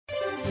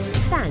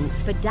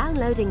Thanks for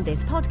downloading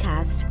this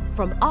podcast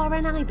from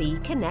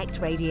RNIB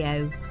Connect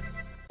Radio.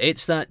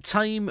 It's that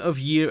time of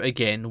year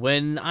again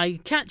when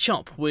I catch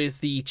up with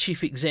the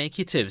chief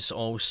executives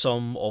of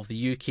some of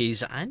the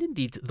UK's and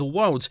indeed the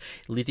world's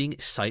leading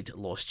sight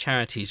loss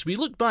charities. We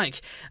look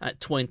back at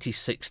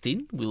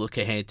 2016, we look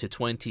ahead to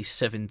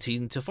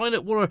 2017 to find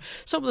out what are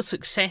some of the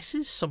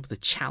successes, some of the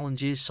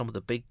challenges, some of the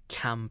big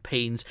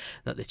campaigns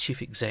that the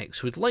chief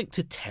execs would like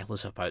to tell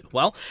us about.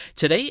 Well,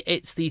 today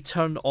it's the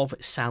turn of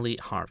Sally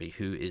Harvey,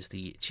 who is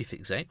the chief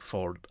exec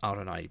for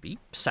RNIB.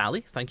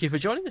 Sally, thank you for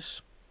joining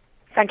us.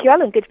 Thank you,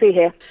 Alan. Good to be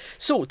here.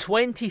 So,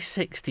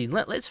 2016,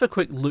 let's have a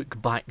quick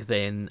look back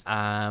then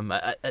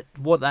at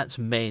what that's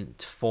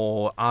meant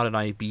for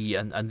RNIB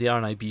and the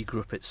RNIB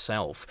group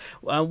itself.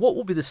 What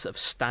will be the sort of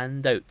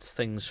standout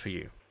things for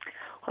you?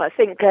 Well, I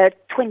think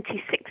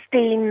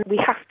 2016, we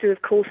have to,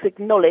 of course,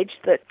 acknowledge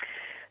that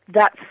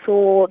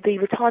saw the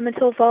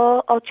retirement of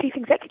our chief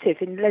executive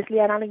in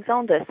Lesley Ann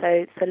Alexander.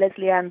 So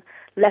Lesley Ann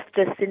left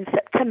us in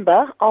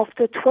September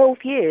after 12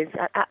 years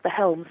at the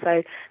helm.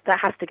 So that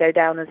has to go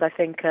down as, I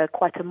think,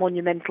 quite a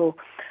monumental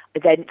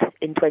event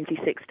in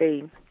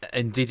 2016.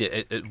 Indeed,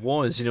 it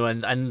was,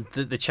 and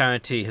the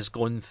charity has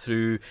gone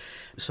through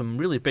some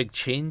really big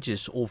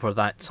changes over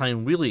that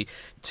time, really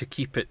to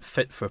keep it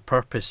fit for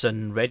purpose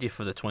and ready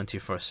for the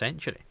 21st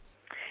century.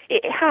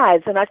 It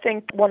has, and I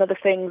think one of the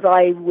things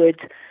I would,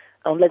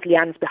 on Lesley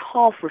Ann's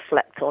behalf,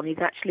 reflect on is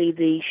actually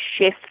the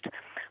shift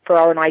for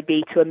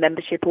RNIB to a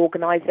membership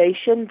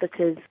organisation that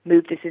has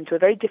moved us into a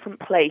very different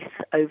place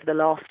over the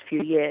last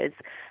few years.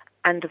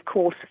 And of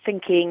course,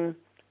 thinking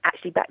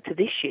actually back to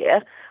this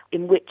year,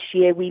 in which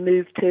year we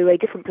moved to a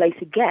different place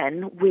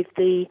again with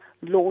the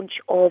launch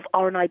of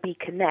RNIB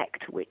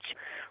Connect, which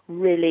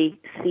really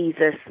sees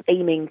us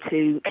aiming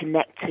to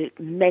connect to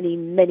many,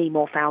 many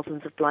more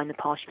thousands of blind and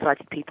partially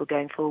sighted people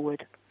going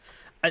forward.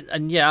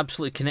 And yeah,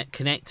 absolutely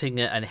connecting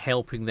it and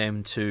helping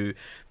them to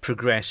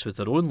progress with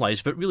their own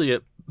lives, but really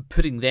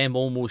putting them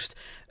almost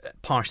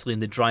partially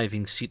in the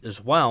driving seat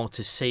as well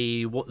to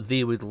say what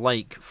they would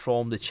like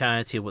from the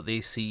charity, what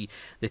they see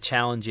the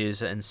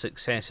challenges and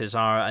successes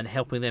are, and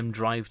helping them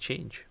drive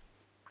change.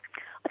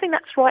 I think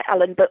that's right,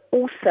 Alan, but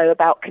also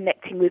about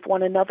connecting with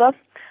one another.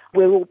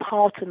 We're all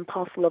part and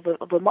parcel of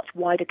a much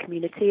wider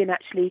community, and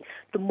actually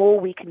the more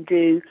we can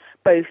do,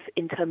 both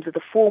in terms of the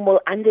formal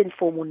and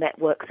informal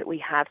networks that we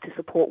have to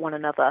support one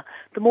another,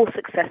 the more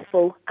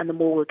successful and the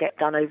more we'll get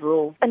done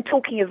overall. And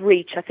talking of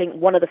reach, I think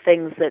one of the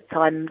things that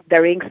I'm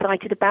very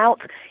excited about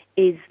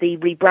is the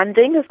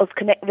rebranding of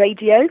Connect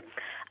Radio,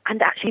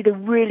 and actually the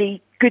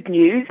really good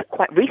news,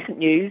 quite recent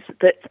news,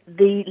 that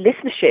the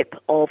listenership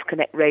of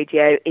Connect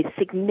Radio is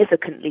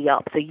significantly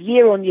up. So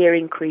year-on-year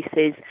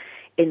increases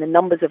in the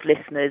numbers of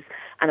listeners,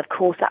 and of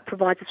course that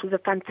provides us with a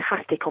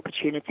fantastic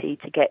opportunity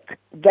to get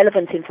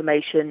relevant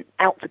information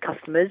out to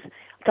customers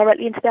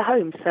directly into their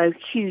homes. So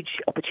huge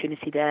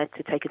opportunity there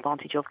to take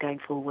advantage of going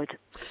forward.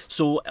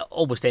 So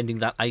almost ending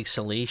that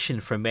isolation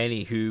for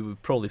many who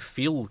probably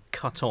feel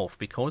cut off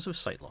because of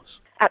sight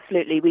loss.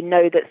 Absolutely. We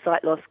know that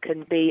sight loss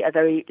can be a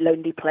very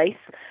lonely place,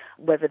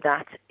 whether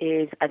that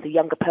is as a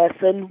younger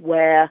person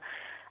where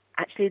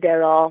actually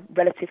there are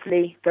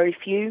relatively very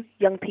few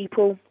young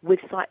people with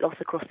sight loss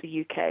across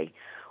the UK.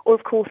 Or,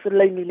 of course, the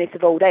loneliness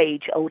of old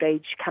age. Old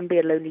age can be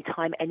a lonely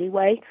time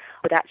anyway,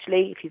 but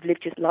actually, if you've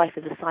lived your life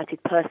as a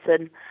sighted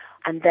person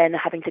and then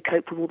having to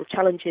cope with all the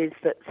challenges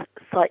that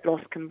sight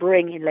loss can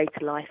bring in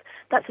later life,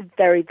 that's a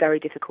very, very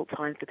difficult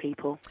time for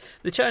people.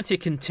 The charity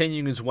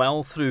continuing as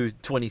well through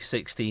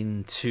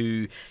 2016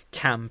 to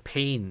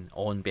campaign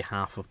on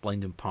behalf of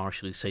blind and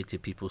partially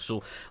sighted people.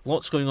 So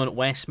lots going on at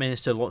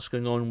Westminster, lots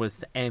going on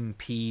with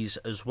MPs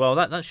as well.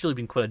 That's really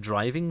been quite a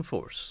driving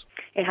force.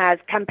 It has.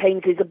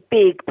 Campaigns is a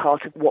big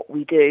part of what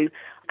we do.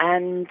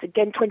 And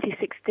again,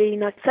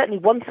 2016, certainly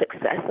one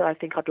success that I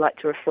think I'd like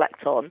to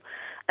reflect on,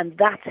 and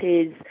that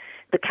is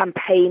the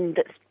campaign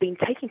that's been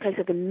taking place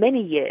over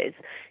many years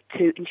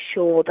to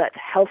ensure that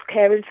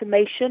healthcare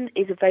information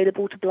is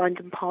available to blind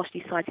and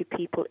partially sighted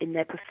people in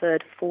their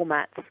preferred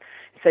formats.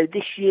 So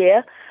this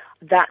year,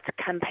 that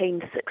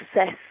campaign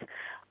success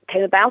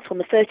came about on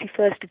the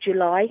 31st of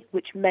July,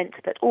 which meant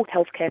that all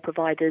healthcare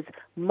providers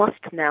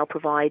must now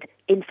provide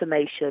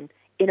information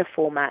in a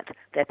format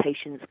their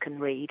patients can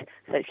read.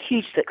 So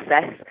huge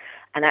success,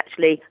 and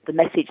actually the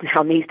message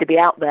now needs to be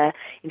out there,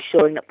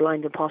 ensuring that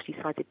blind and partially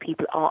sighted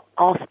people are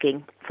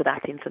asking for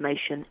that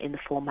information in the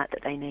format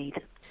that they need.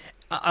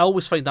 I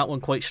always find that one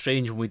quite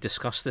strange when we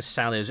discuss this,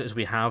 Sally, as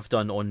we have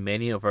done on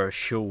many of our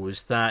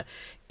shows, that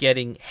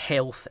getting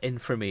health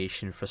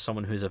information for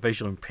someone who has a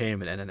visual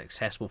impairment in an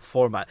accessible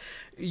format,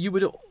 you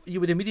would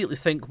immediately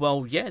think,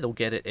 well, yeah, they'll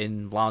get it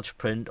in large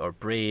print or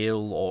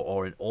braille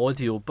or in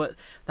audio, but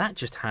that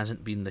just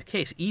hasn't been the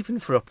case, even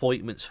for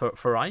appointments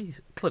for eye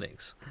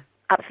clinics.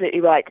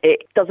 Absolutely right.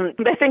 It doesn't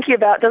bear thinking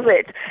about, does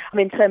it?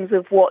 In terms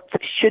of what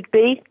should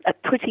be a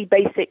pretty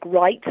basic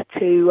right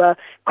to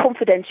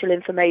confidential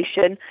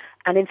information,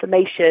 and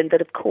information that,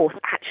 of course,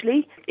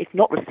 actually, if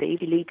not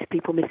received, lead to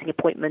people missing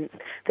appointments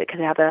that can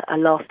have a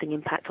lasting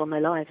impact on their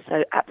lives.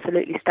 So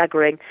absolutely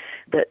staggering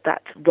that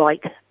that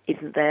right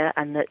isn't there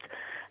and that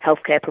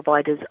healthcare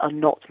providers are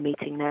not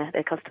meeting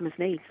their customers'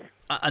 needs.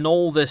 And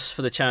all this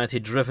for the charity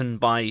driven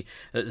by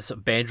the sort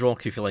of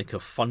bedrock, if you like,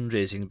 of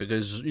fundraising,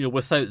 because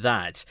without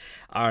that,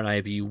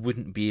 RNIB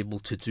wouldn't be able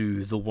to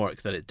do the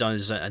work that it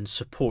does and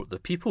support the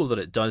people that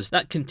it does.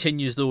 That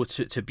continues, though,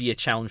 to be a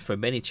challenge for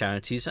many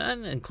charities,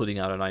 and including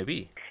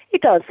RNIB.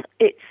 It does.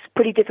 It's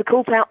pretty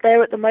difficult out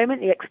there at the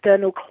moment. The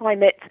external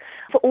climate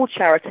for all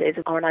charities,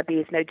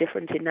 RNIB is no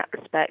different in that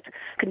respect,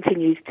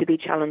 continues to be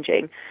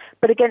challenging.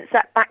 But against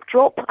that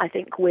backdrop, I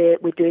think we're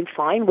doing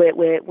fine.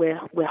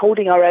 We're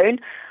holding our own.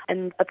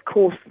 And of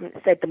course,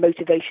 said the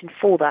motivation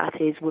for that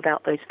is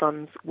without those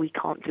funds, we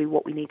can't do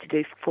what we need to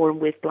do for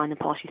and with blind and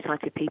partially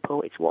sighted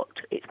people. It's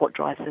what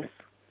drives us.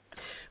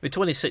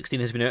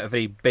 2016 has been a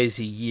very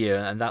busy year,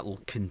 and that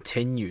will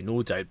continue,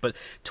 no doubt. But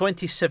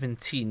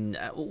 2017,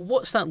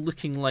 what's that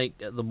looking like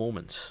at the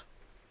moment?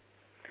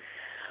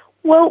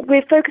 Well,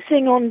 we're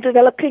focusing on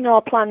developing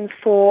our plans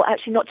for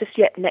actually not just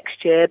yet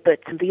next year, but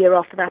the year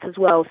after that as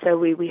well. So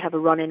we have a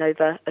run-in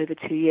over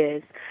 2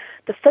 years.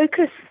 The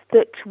focus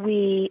that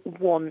we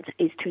want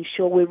is to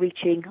ensure we're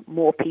reaching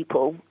more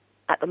people.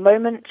 At the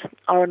moment,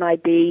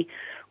 RNIB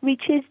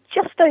reaches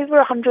just over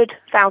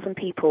 100,000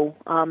 people.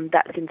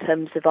 That's in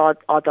terms of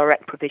our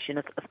direct provision.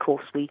 Of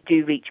course, we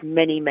do reach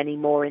many, many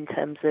more in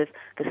terms of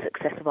the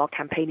success of our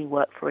campaigning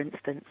work, for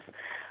instance.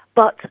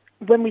 But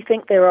when we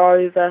think there are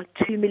over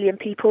 2 million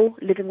people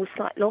living with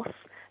sight loss,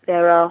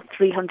 there are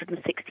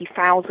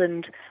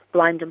 360,000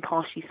 blind and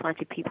partially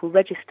sighted people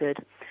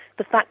registered.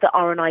 The fact that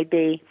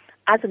RNIB,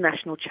 as a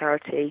national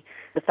charity,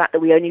 the fact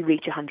that we only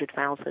reach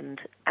 100,000,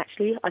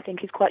 actually, I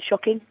think is quite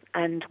shocking,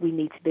 and we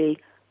need to be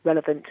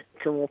relevant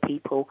to more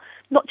people,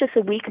 not just so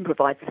we can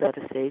provide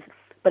services,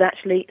 but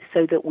actually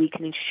so that we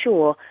can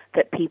ensure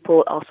that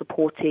people are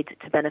supported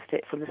to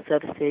benefit from the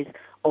services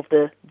of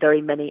the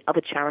very many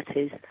other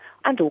charities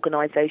and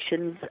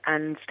organisations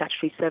and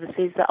statutory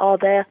services that are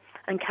there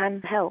and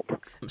can help.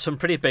 Some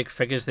pretty big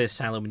figures there,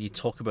 Sally, when you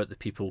talk about the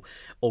people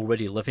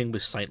already living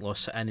with sight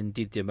loss, and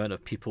indeed the amount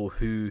of people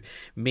who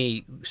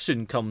may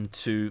soon come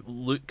to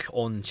look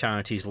on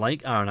charities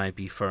like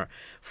RNIB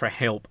for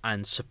help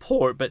and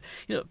support. But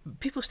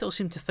people still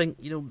seem to think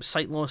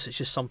sight loss is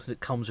just something that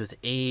comes with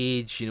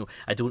age.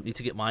 I don't need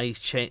to get my eyes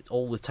checked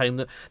all the time.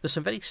 There's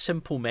some very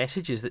simple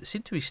messages that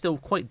seem to be still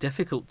quite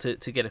difficult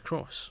to get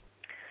across.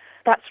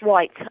 That's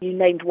right. You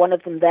named one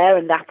of them there,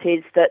 and that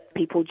is that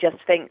people just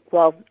think,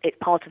 well, it's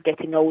part of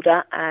getting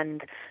older,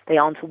 and they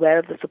aren't aware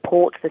of the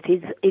support that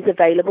is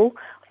available.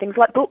 Things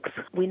like books.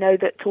 We know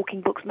that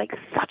talking books make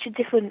such a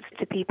difference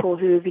to people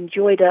who have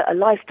enjoyed a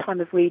lifetime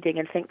of reading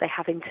and think they're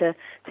having to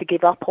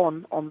give up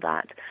on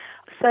that.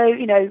 So,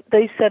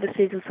 those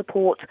services and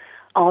support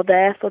are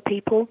there for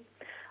people.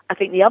 I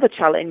think the other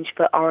challenge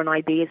for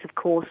RNIB is, of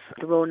course,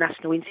 the Royal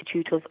National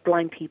Institute of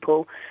Blind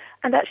People.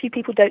 And actually,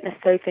 people don't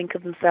necessarily think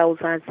of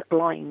themselves as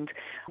blind.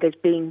 There's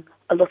been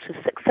a lot of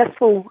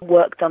successful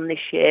work done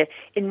this year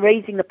in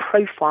raising the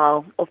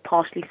profile of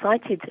partially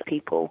sighted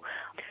people.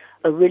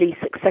 A really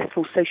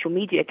successful social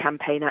media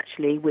campaign,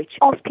 actually, which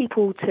asks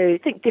people to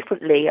think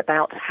differently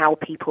about how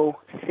people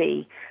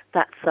see.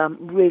 That's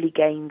really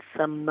gained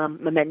some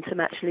momentum,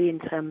 actually, in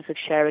terms of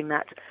sharing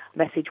that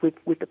message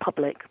with the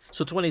public.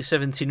 So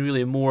 2017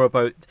 really more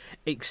about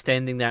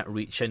extending that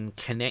reach and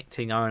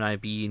connecting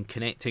RNIB and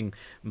connecting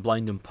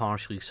blind and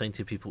partially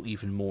sighted people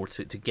even more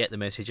to get the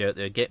message out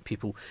there, get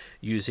people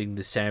using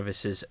the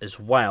services as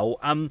well.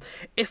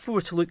 If we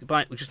were to look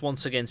back just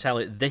once again,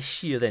 Sally,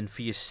 this year then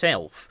for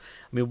yourself,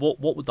 I mean,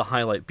 what would the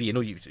highlight be?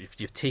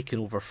 You've taken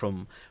over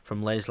from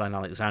Leslie and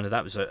Alexander.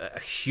 That was a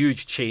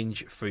huge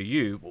change for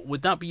you.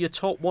 Would that be your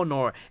top one,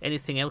 or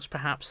anything else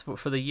perhaps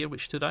for the year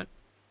which stood out?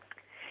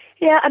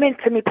 Yeah, I mean,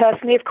 for me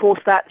personally, of course,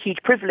 that huge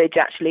privilege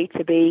actually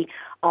to be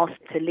asked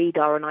to lead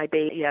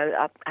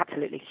RNIB,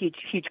 absolutely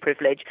huge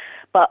privilege.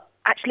 But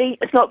actually,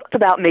 it's not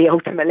about me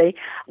ultimately.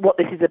 What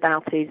this is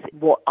about is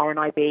what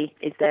RNIB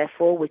is there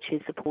for, which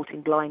is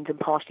supporting blind and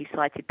partially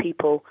sighted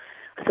people.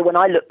 So when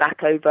I look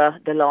back over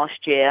the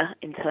last year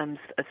in terms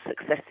of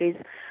successes,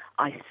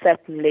 I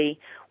certainly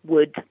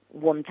would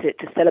want to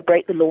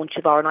celebrate the launch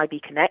of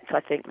RNIB Connect. I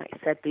think, like I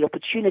said, the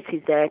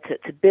opportunities there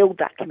to build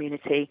that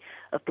community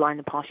of blind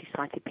and partially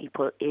sighted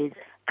people is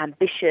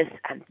ambitious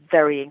and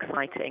very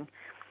exciting.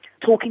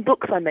 Talking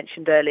books I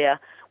mentioned earlier.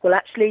 Well,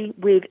 actually,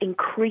 we've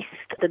increased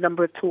the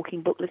number of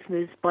talking book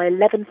listeners by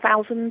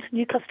 11,000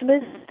 new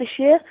customers this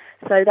year.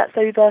 So that's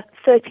over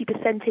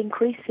 30%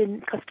 increase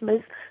in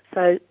customers.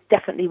 So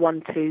definitely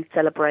one to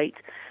celebrate.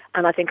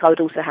 And I think I would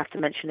also have to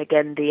mention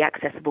again the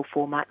accessible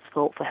formats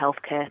for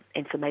healthcare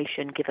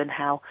information, given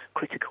how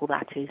critical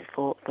that is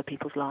for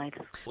people's lives.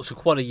 So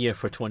quite a year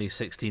for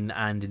 2016,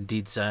 and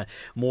indeed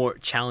more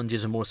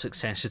challenges and more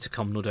successes to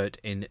come, no doubt,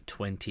 in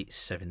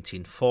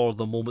 2017. For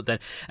the moment then,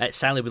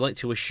 Sally, we'd like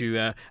to wish you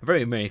a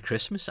very Merry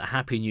Christmas, a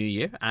Happy New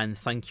Year, and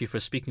thank you for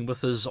speaking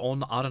with us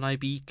on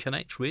RNIB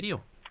Connect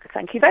Radio.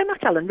 Thank you very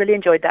much, Alan. Really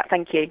enjoyed that.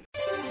 Thank you.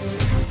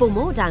 For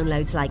more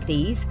downloads like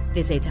these,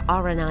 visit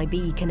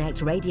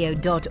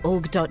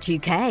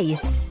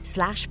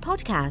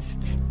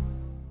rnibconnectradio.org.uk/podcasts.